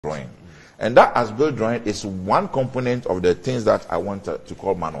drawing. And that as-built drawing is one component of the things that I want to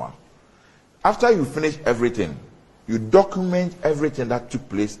call manual. After you finish everything, you document everything that took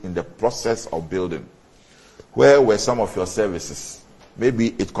place in the process of building. Where were some of your services? Maybe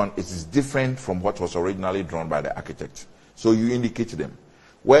it is different from what was originally drawn by the architect. So you indicate them.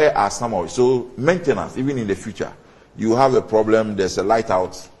 Where are some of it? So maintenance, even in the future, you have a problem, there's a light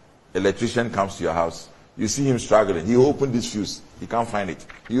out, electrician comes to your house, you see him struggling. He opened this fuse, he can't find it.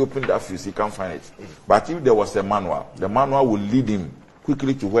 He opened that fuse, he can't find it. But if there was a manual, the manual will lead him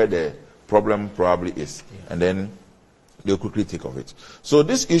quickly to where the problem probably is. And then they'll quickly take of it. So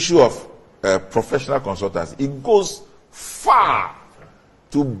this issue of professional consultants, it goes far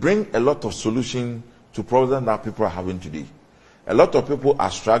to bring a lot of solution to problems that people are having today. A lot of people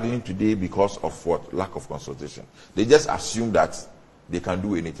are struggling today because of what? Lack of consultation. They just assume that they can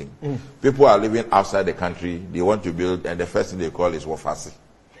do anything. People are living outside the country, they want to build, and the first thing they call is wafasi.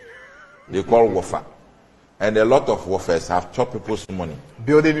 They call wafa. And a lot of wafers have chopped people's money.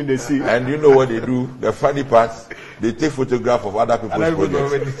 Building in the sea. And you know what they do? The funny part, they take photographs of other people's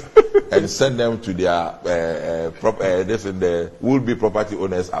projects and send them to their will-be property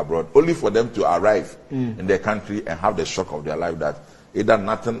owners abroad, only for them to arrive in their country and have the shock of their life that either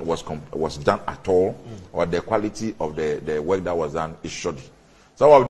nothing was done at all, or the quality of the work that was done is shoddy. Some of